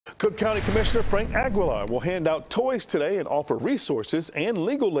Cook County Commissioner Frank Aguilar will hand out toys today and offer resources and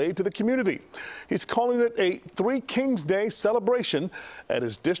legal aid to the community. He's calling it a Three Kings Day celebration at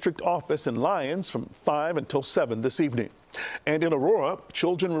his district office in Lyons from 5 until 7 this evening. And in Aurora,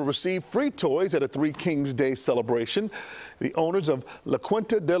 children will receive free toys at a Three Kings Day celebration. The owners of La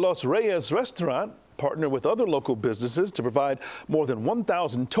Quinta de los Reyes restaurant partner with other local businesses to provide more than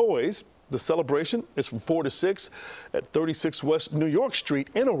 1,000 toys. The celebration is from 4 to 6 at 36 West New York Street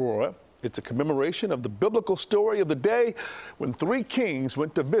in Aurora. It's a commemoration of the biblical story of the day when three kings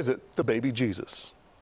went to visit the baby Jesus.